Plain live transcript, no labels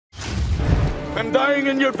and dying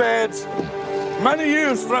in your beds many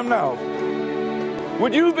years from now,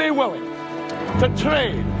 would you be willing to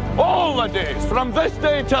trade all the days from this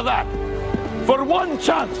day to that for one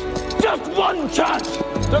chance, just one chance,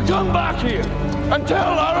 to come back here and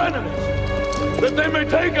tell our enemies that they may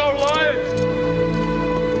take our lives,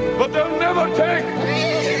 but they'll never take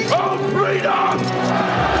our freedom?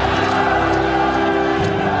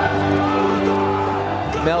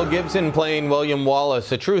 Mel Gibson playing William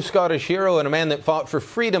Wallace, a true Scottish hero and a man that fought for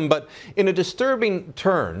freedom. But in a disturbing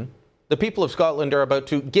turn, the people of Scotland are about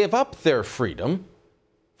to give up their freedom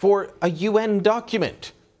for a UN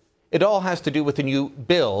document. It all has to do with a new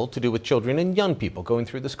bill to do with children and young people going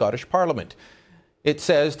through the Scottish Parliament. It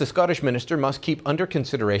says the Scottish minister must keep under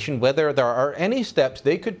consideration whether there are any steps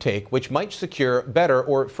they could take which might secure better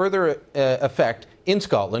or further effect in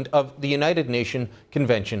Scotland of the United Nations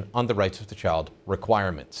Convention on the Rights of the Child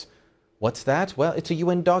requirements. What's that? Well, it's a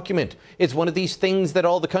UN document. It's one of these things that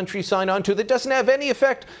all the countries sign on to that doesn't have any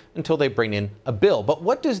effect until they bring in a bill. But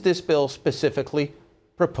what does this bill specifically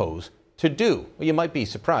propose to do? Well, you might be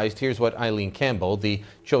surprised. Here's what Eileen Campbell, the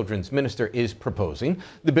Children's Minister, is proposing.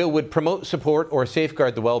 The bill would promote, support, or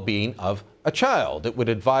safeguard the well-being of a child. It would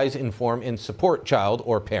advise, inform, and support child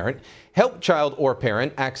or parent, help child or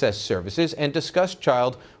parent access services, and discuss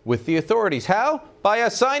child with the authorities. How? By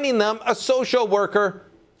assigning them a social worker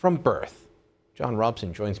from birth. John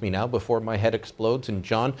Robson joins me now before my head explodes. And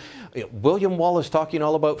John, William Wallace talking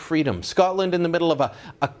all about freedom. Scotland in the middle of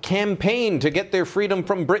a campaign to get their freedom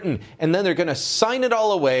from Britain. And then they're going to sign it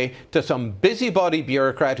all away to some busybody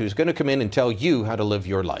bureaucrat who's going to come in and tell you how to live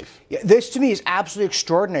your life. Yeah, this to me is absolutely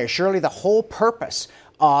extraordinary. Surely the whole purpose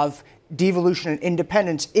of devolution and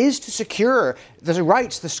independence is to secure the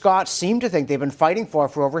rights the Scots seem to think they've been fighting for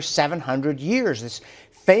over 700 years. This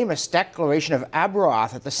famous Declaration of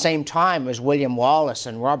Aberoth at the same time as William Wallace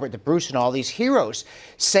and Robert the Bruce and all these heroes,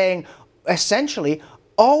 saying essentially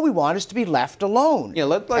all we want is to be left alone. Yeah,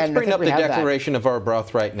 let's bring up the Declaration of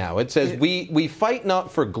Aberoth right now. It says, we fight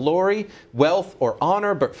not for glory, wealth, or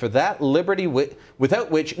honor, but for that liberty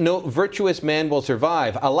without which no virtuous man will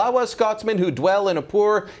survive. Allow us Scotsmen who dwell in a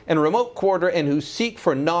poor and remote quarter and who seek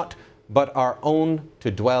for naught but our own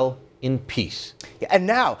to dwell in peace. Yeah, and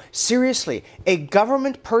now, seriously, a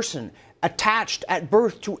government person attached at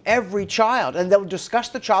birth to every child, and they'll discuss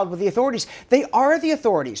the child with the authorities. They are the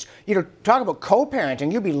authorities. You know, talk about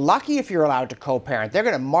co-parenting. You'll be lucky if you're allowed to co-parent. They're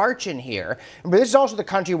going to march in here. But this is also the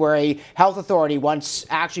country where a health authority once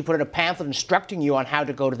actually put in a pamphlet instructing you on how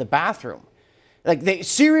to go to the bathroom. Like, they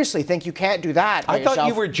seriously think you can't do that by yourself. I thought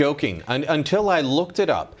you were joking until I looked it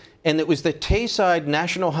up. And it was the Tayside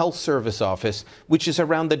National Health Service Office, which is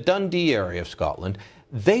around the Dundee area of Scotland.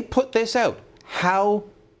 They put this out. How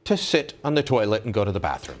to sit on the toilet and go to the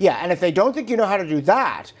bathroom. Yeah, and if they don't think you know how to do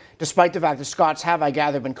that, despite the fact that Scots have, I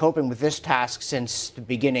gather, been coping with this task since the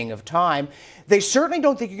beginning of time, they certainly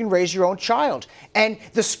don't think you can raise your own child. And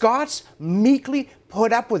the Scots meekly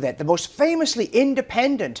put up with it. The most famously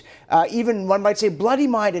independent, even one might say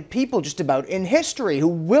bloody-minded people just about in history, who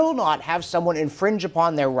will not have someone infringe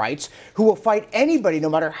upon their rights, who will fight anybody, no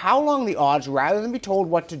matter how long the odds, rather than be told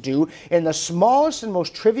what to do in the smallest and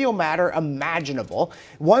most trivial matter imaginable.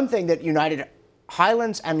 One thing that united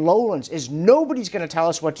Highlands and Lowlands is nobody's going to tell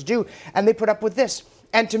us what to do, and they put up with this.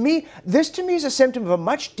 And to me, this to me is a symptom of a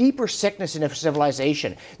much deeper sickness in a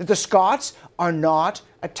civilization, that the Scots are not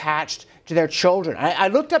attached to their children. I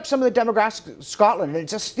looked up some of the demographics of Scotland, and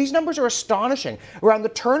it's just, these numbers are astonishing. Around the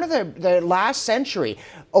turn of the last century,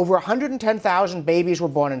 over 110,000 babies were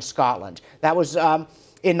born in Scotland. That was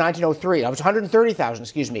in 1903. That was 130,000,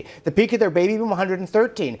 excuse me. The peak of their baby boom,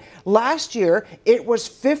 113. Last year, it was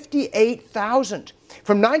 58,000.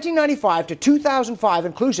 From 1995 to 2005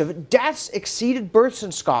 inclusive, deaths exceeded births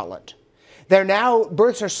in Scotland.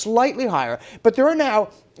 Births are slightly higher, but there are now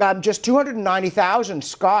just 290,000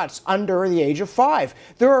 Scots under the age of 5.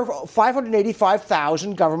 There are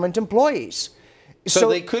 585,000 government employees. So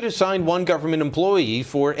they could assign one government employee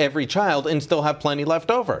for every child and still have plenty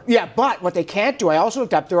left over. Yeah, but what they can't do, I also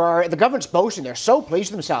looked up, the government's boasting, they're so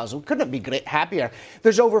pleased with themselves. We couldn't be happier.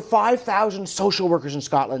 There's over 5,000 social workers in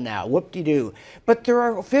Scotland now, whoop-de-doo. But there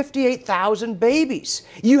are 58,000 babies.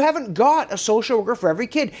 You haven't got a social worker for every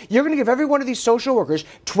kid. You're going to give every one of these social workers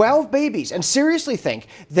 12 babies and seriously think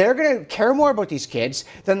they're going to care more about these kids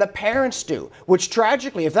than the parents do, which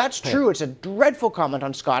tragically, if that's true, it's a dreadful comment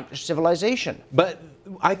on Scottish civilization. But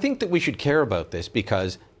I think that we should care about this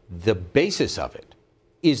because the basis of it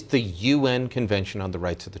is the UN Convention on the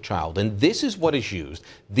Rights of the Child. And this is what is used.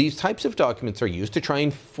 These types of documents are used to try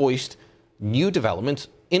and foist new developments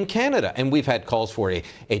in Canada. And we've had calls for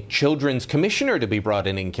a children's commissioner to be brought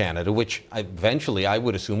in Canada, which eventually I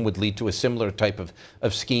would assume would lead to a similar type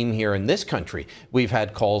of scheme here in this country. We've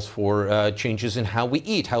had calls for changes in how we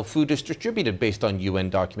eat, how food is distributed based on UN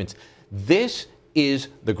documents. This is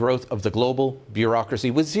the growth of the global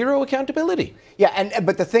bureaucracy with zero accountability. Yeah,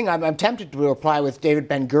 but the thing, I'm tempted to reply with David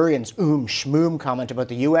Ben-Gurion's schmoom comment about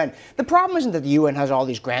the UN. The problem isn't that the UN has all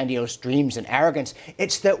these grandiose dreams and arrogance.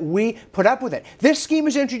 It's that we put up with it. This scheme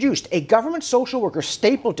is introduced, a government social worker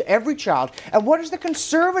stapled to every child. And what does the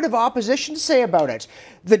Conservative opposition say about it?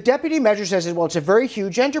 The deputy measure says, well, it's a very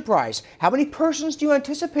huge enterprise. How many persons do you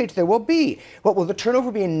anticipate there will be? What will the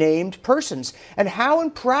turnover be in named persons? And how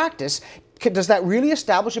in practice does that really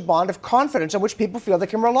establish a bond of confidence on which people feel they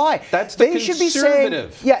can rely? That's the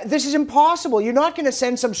Conservative. Yeah, this is impossible. You're not going to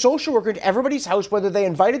send some social worker to everybody's house, whether they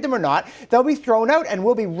invited them or not. They'll be thrown out, and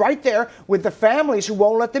we'll be right there with the families who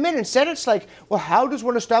won't let them in. Instead, it's like, well, how does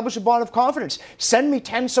one establish a bond of confidence? Send me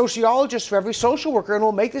 10 sociologists for every social worker, and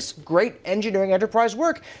we'll make this great engineering enterprise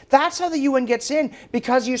work. That's how the UN gets in,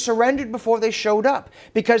 because you surrendered before they showed up,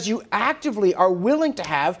 because you actively are willing to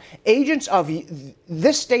have agents of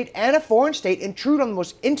this state and a foreign state intrude on the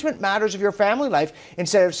most intimate matters of your family life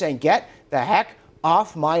instead of saying, get the heck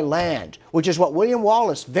off my land, which is what William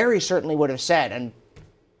Wallace very certainly would have said and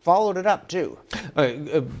followed it up too.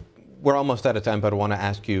 We're almost out of time, but I want to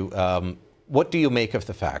ask you, what do you make of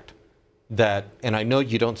the fact that, and I know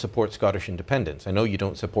you don't support Scottish independence, I know you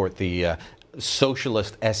don't support the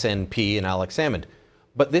socialist SNP and Alex Salmond,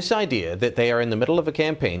 but this idea that they are in the middle of a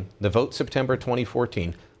campaign, the vote September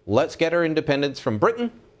 2014, let's get our independence from Britain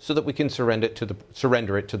so that we can surrender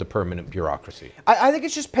it to the permanent bureaucracy. I think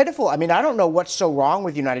it's just pitiful. I mean, I don't know what's so wrong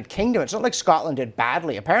with the United Kingdom. It's not like Scotland did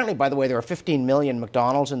badly. Apparently, by the way, there are 15 million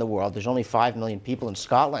McDonald's in the world. There's only 5 million people in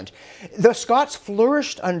Scotland. The Scots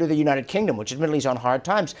flourished under the United Kingdom, which admittedly is on hard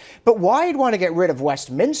times. But why you'd want to get rid of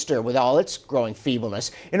Westminster with all its growing feebleness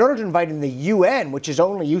in order to invite in the UN, which is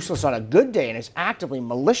only useless on a good day and is actively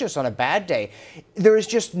malicious on a bad day? There is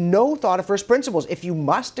just no thought of first principles. If you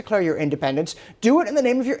must declare your independence, do it in the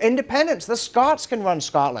name of your independence. The Scots can run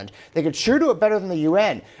Scotland. They could sure do it better than the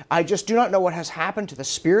UN. I just do not know what has happened to the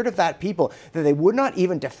spirit of that people, that they would not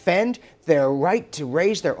even defend their right to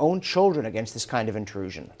raise their own children against this kind of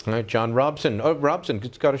intrusion. All right, John Robson. Robson,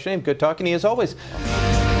 good Scottish name. Good talking to you as always.